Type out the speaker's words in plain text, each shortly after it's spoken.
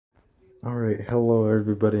Alright, hello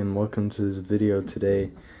everybody and welcome to this video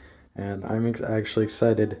today. And I'm actually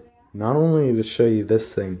excited not only to show you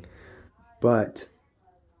this thing, but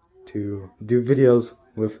to do videos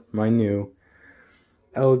with my new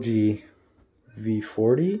LG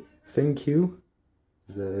V40 ThinQ.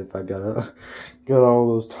 Is that if I got all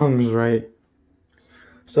those tongues right.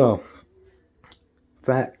 So,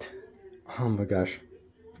 fact, oh my gosh,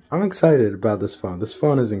 I'm excited about this phone. This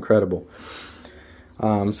phone is incredible.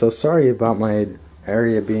 So sorry about my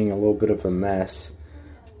area being a little bit of a mess,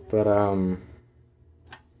 but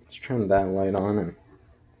let's turn that light on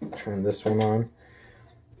and turn this one on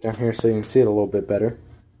down here so you can see it a little bit better.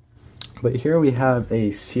 But here we have a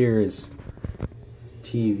Sears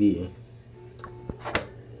TV.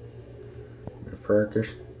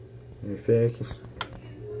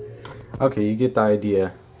 Okay, you get the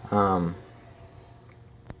idea.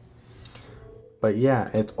 But yeah,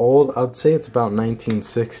 it's old. I'd say it's about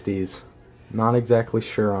 1960s. Not exactly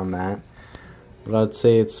sure on that, but I'd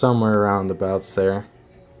say it's somewhere around about there.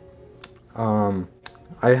 I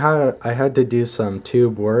had to do some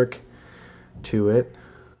tube work to it,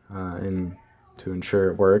 and to ensure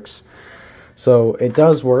it works. So it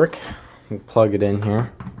does work. We'll plug it in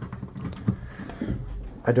here.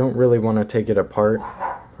 I don't really want to take it apart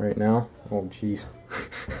right now. Oh jeez,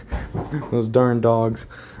 those darn dogs.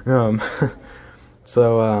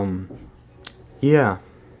 Yeah,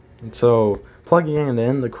 so plugging it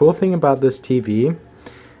in, the cool thing about this TV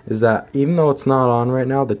is that even though it's not on right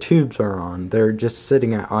now, the tubes are on. They're just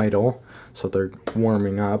sitting at idle, so they're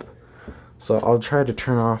warming up. So I'll try to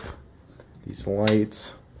turn off these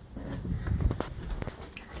lights,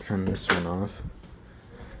 turn this one off,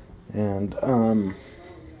 and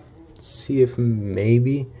see if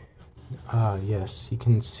maybe, yes, you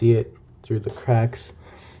can see it through the cracks.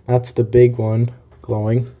 That's the big one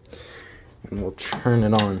glowing. And we'll turn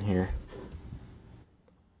it on here.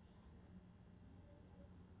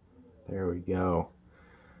 There we go.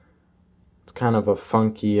 It's kind of a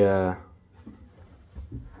funky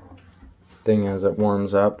thing as it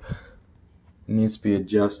warms up. It needs to be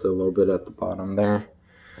adjusted a little bit at the bottom there.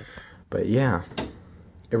 But yeah,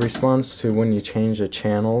 it responds to when you change the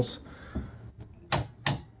channels.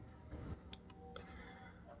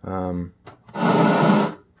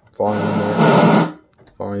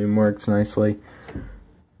 Volume works nicely.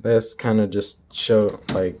 This kind of just show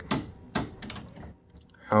like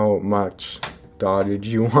how much dottage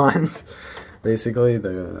you want. Basically,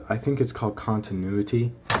 I think it's called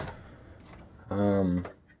continuity. And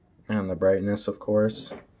the brightness, of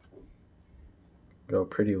course, go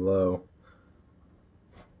pretty low.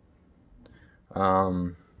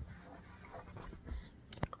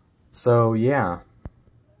 So yeah.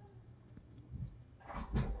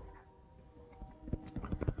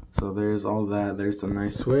 So there's all that. There's a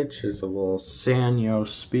nice switch. There's a little Sanyo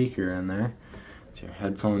speaker in there. It's your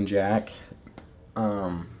headphone jack.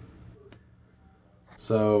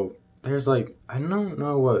 So there's like, I don't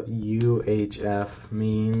know what UHF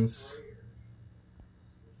means.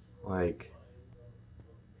 Like,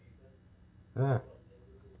 I'm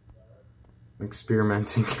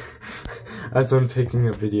experimenting. As I'm taking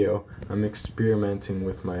a video, I'm experimenting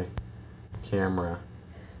with my camera.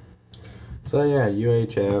 So yeah,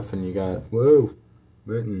 UHF, and you got, whoa,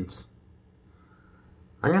 buttons.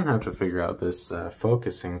 I'm gonna have to figure out this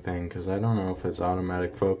focusing thing, because I don't know if it's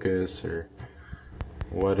automatic focus or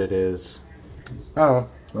what it is. Oh,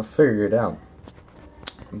 I'll figure it out.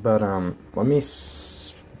 But let me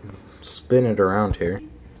spin it around here.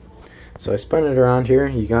 So I spun it around here.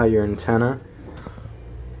 You got your antenna.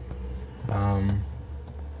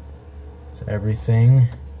 It's everything.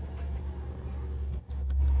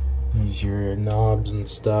 These your knobs and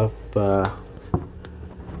stuff. You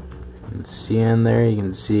can see in there. You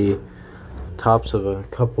can see tops of a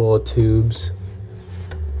couple of tubes.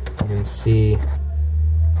 You can see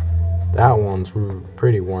that one's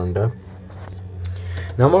pretty warmed up.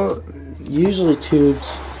 Now, usually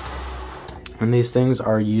tubes and these things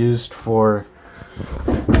are used for.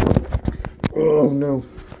 Oh no!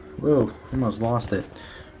 Whoa! Almost lost it.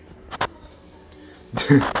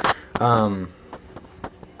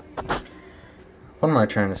 What am I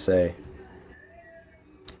trying to say?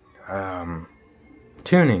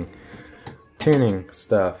 Tuning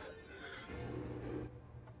stuff.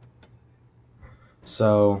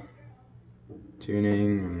 So,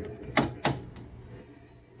 tuning.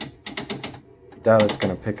 Doubt it's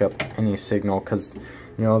gonna pick up any signal, because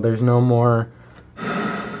you know there's no more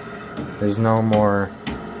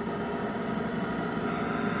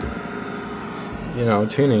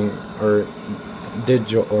tuning or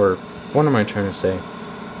digital, or what am I trying to say?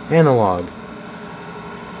 Analog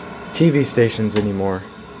TV stations anymore.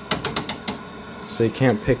 So you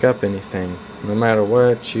can't pick up anything, no matter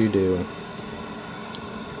what you do.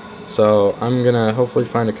 So I'm gonna hopefully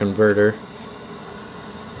find a converter,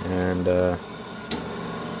 and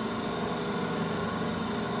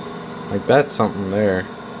like that's something there.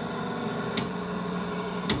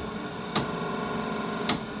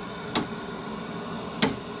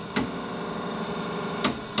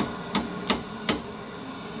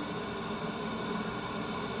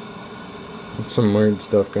 That's some weird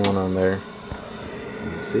stuff going on there.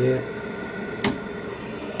 You see it?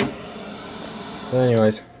 So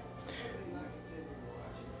anyways,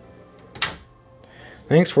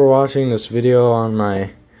 thanks for watching this video on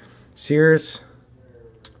my Sears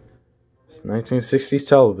 1960s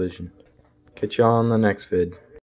television. Catch y'all on the next vid.